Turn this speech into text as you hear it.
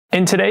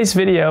In today's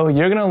video,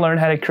 you're going to learn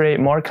how to create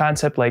more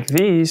concepts like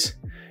these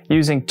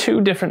using two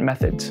different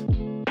methods.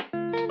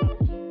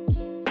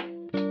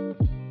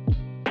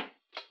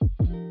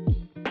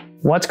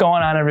 What's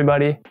going on,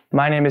 everybody?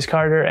 My name is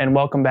Carter and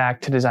welcome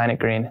back to Design It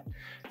Green.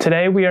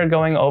 Today we are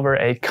going over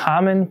a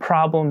common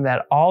problem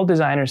that all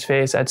designers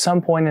face at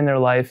some point in their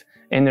life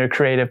in their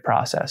creative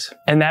process.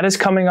 And that is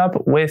coming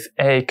up with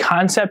a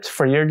concept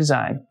for your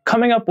design.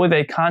 Coming up with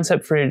a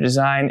concept for your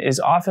design is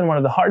often one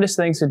of the hardest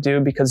things to do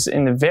because it's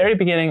in the very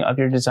beginning of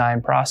your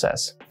design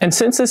process. And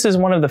since this is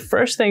one of the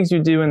first things you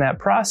do in that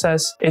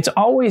process, it's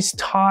always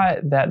taught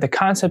that the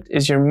concept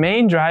is your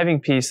main driving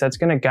piece that's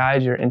going to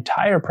guide your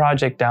entire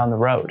project down the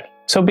road.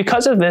 So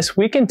because of this,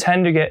 we can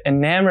tend to get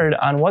enamored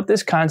on what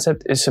this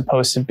concept is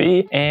supposed to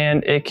be,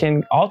 and it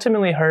can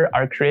ultimately hurt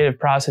our creative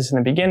process in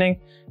the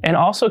beginning and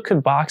also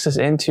could box us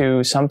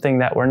into something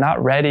that we're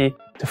not ready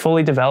to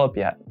fully develop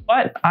yet.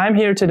 But I'm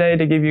here today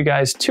to give you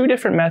guys two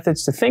different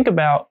methods to think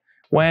about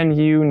when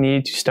you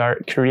need to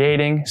start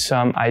creating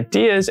some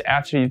ideas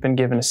after you've been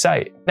given a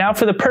site. Now,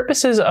 for the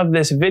purposes of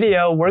this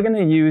video, we're going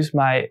to use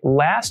my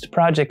last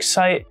project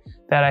site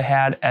that I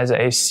had as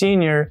a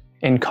senior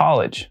in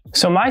college.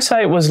 So my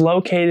site was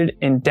located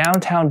in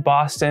downtown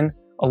Boston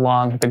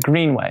along the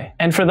Greenway.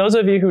 And for those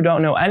of you who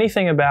don't know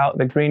anything about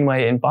the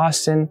Greenway in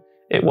Boston,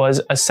 it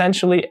was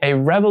essentially a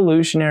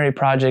revolutionary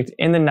project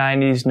in the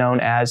 90s known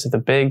as the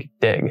Big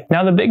Dig.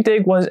 Now, the Big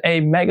Dig was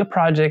a mega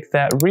project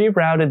that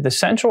rerouted the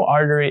central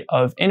artery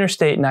of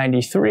Interstate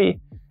 93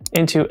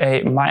 into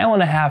a 1.5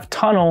 mile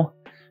tunnel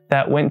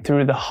that went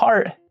through the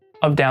heart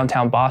of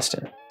downtown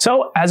Boston.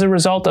 So as a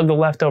result of the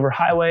leftover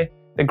highway,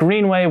 the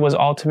Greenway was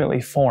ultimately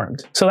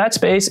formed. So that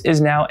space is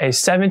now a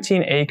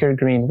 17-acre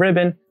green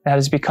ribbon that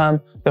has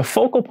become the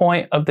focal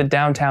point of the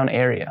downtown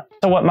area.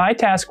 So what my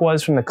task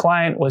was from the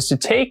client was to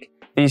take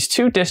these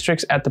two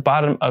districts at the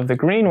bottom of the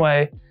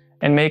Greenway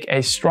and make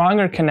a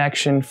stronger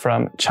connection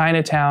from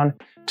Chinatown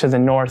to the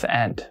north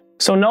end.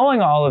 So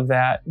knowing all of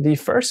that, the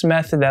first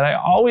method that I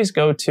always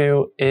go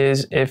to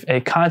is if a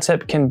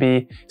concept can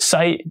be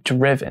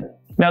site-driven.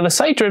 Now, the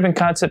site-driven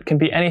concept can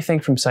be anything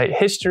from site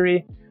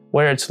history,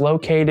 where it's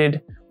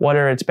located, what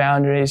are its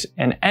boundaries,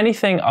 and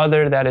anything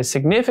other that is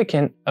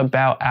significant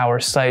about our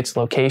site's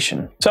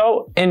location.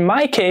 So in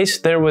my case,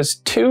 there was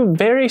two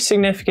very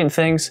significant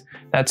things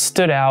that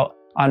stood out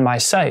on my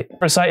site.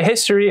 For site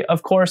history,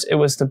 of course, it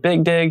was the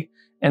Big Dig,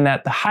 and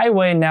that the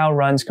highway now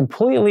runs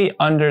completely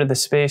under the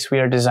space we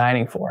are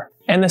designing for.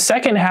 And the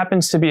second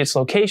happens to be its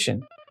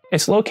location.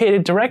 It's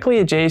located directly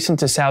adjacent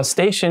to South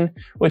Station,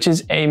 which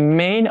is a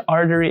main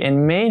artery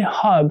and main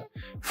hub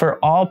for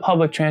all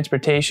public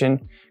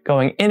transportation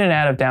going in and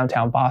out of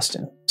downtown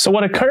Boston. So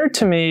what occurred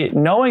to me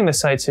knowing the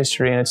site's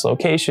history and its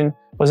location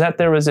was that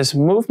there was this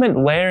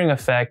movement layering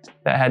effect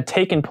that had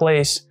taken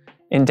place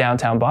in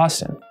downtown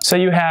Boston. So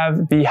you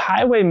have the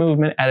highway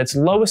movement at its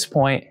lowest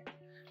point,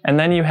 and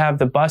then you have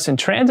the bus and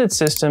transit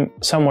system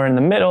somewhere in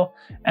the middle,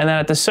 and then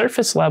at the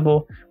surface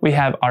level, we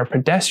have our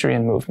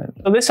pedestrian movement.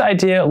 So this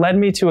idea led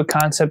me to a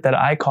concept that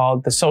I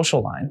called the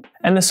social line.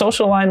 And the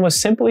social line was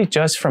simply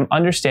just from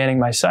understanding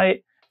my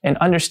site and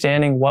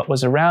understanding what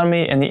was around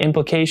me and the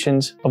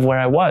implications of where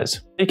I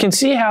was. You can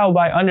see how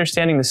by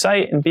understanding the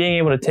site and being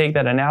able to take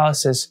that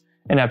analysis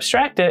and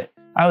abstract it,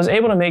 I was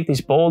able to make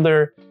these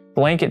bolder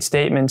blanket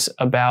statements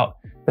about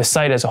the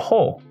site as a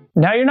whole.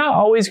 Now, you're not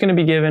always going to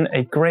be given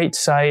a great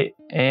site,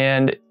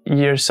 and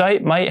your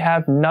site might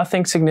have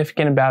nothing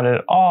significant about it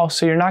at all,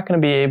 so you're not going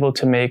to be able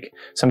to make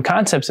some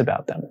concepts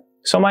about them.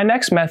 So my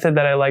next method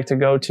that I like to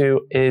go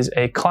to is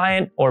a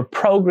client or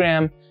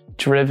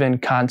program-driven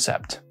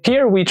concept.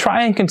 Here, we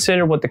try and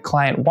consider what the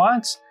client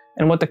wants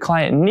and what the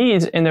client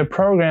needs in their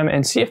program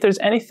and see if there's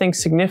anything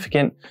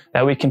significant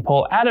that we can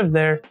pull out of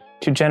there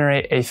to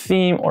generate a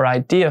theme or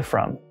idea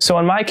from. So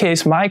in my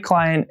case, my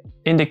client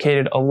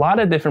indicated a lot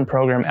of different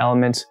program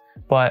elements,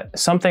 but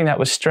something that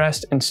was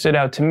stressed and stood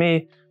out to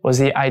me was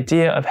the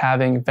idea of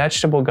having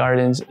vegetable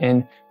gardens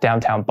in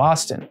downtown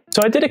Boston.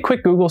 So I did a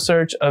quick Google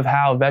search of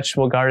how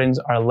vegetable gardens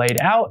are laid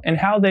out and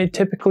how they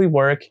typically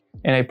work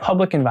in a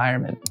public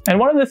environment. And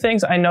one of the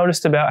things I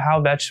noticed about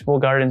how vegetable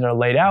gardens are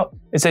laid out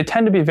is they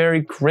tend to be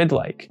very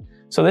grid-like.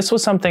 So this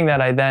was something that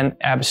I then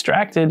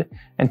abstracted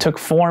and took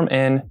form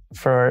in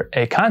for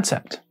a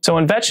concept. So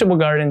in vegetable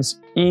gardens,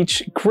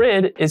 each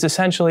grid is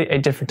essentially a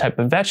different type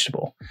of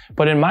vegetable.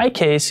 But in my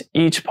case,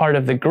 each part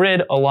of the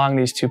grid along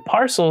these two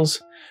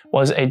parcels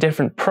was a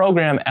different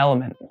program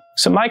element.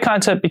 So my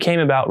concept became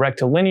about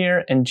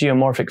rectilinear and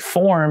geomorphic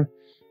form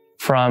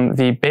from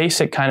the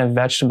basic kind of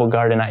vegetable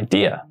garden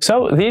idea.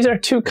 So these are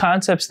two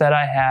concepts that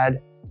I had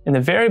in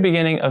the very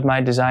beginning of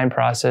my design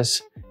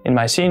process in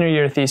my senior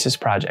year thesis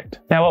project.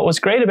 Now, what was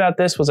great about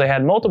this was I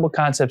had multiple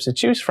concepts to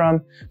choose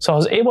from, so I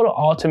was able to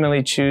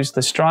ultimately choose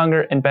the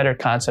stronger and better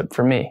concept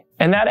for me.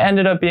 And that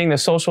ended up being the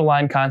social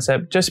line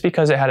concept just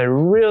because it had a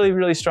really,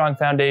 really strong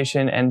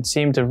foundation and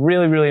seemed to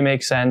really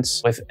make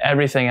sense with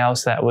everything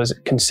else that was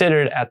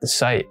considered at the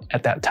site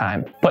at that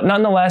time. But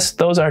nonetheless,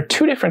 those are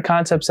two different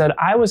concepts that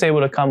I was able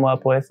to come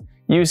up with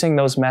using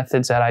those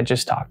methods that I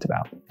just talked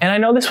about. And I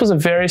know this was a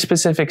very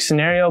specific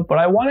scenario, but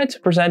I wanted to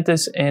present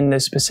this in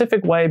this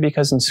specific way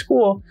because in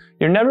school,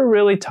 you're never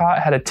really taught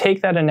how to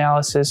take that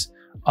analysis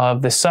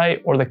of the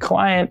site or the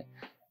client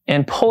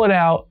and pull it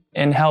out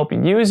and help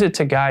use it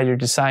to guide your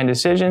design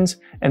decisions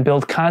and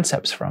build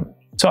concepts from.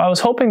 So I was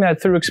hoping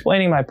that through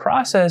explaining my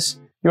process,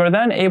 you are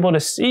then able to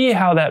see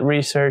how that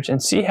research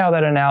and see how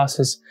that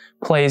analysis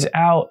plays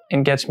out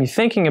and gets me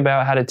thinking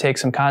about how to take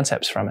some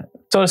concepts from it.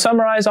 So to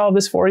summarize all of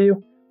this for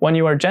you, when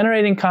you are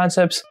generating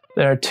concepts,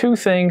 there are two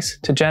things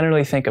to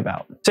generally think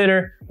about.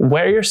 Consider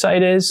where your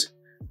site is,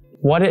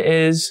 what it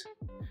is,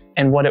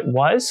 and what it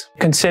was.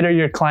 Consider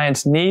your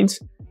client's needs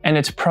and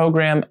its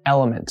program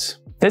elements.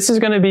 This is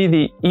going to be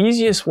the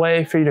easiest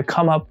way for you to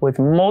come up with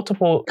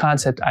multiple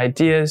concept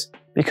ideas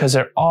because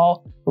they're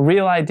all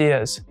real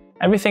ideas.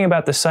 Everything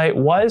about the site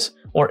was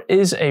or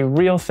is a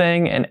real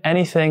thing, and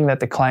anything that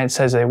the client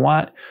says they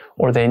want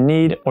or they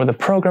need or the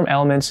program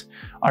elements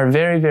are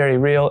very, very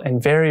real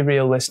and very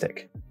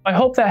realistic. I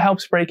hope that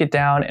helps break it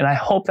down, and I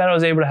hope that I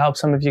was able to help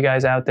some of you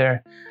guys out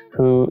there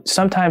who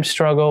sometimes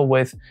struggle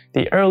with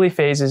the early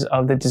phases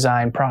of the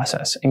design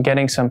process and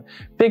getting some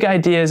big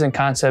ideas and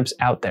concepts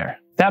out there.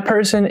 That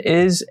person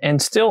is, and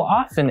still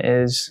often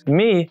is,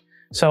 me,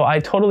 so I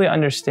totally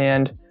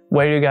understand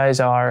where you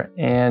guys are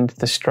and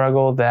the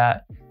struggle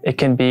that it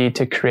can be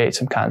to create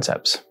some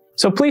concepts.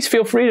 So please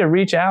feel free to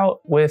reach out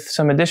with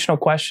some additional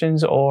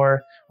questions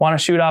or want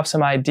to shoot off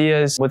some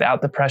ideas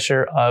without the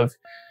pressure of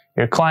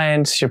your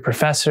clients, your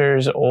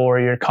professors, or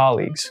your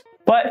colleagues.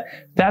 But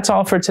that's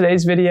all for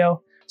today's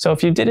video. So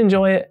if you did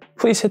enjoy it,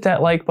 please hit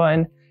that like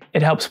button.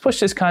 It helps push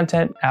this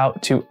content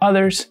out to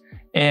others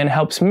and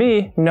helps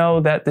me know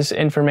that this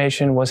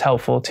information was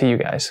helpful to you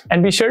guys.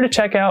 And be sure to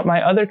check out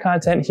my other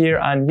content here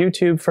on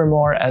YouTube for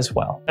more as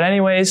well. But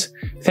anyways,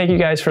 thank you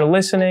guys for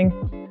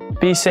listening.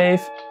 Be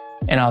safe,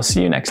 and I'll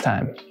see you next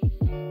time.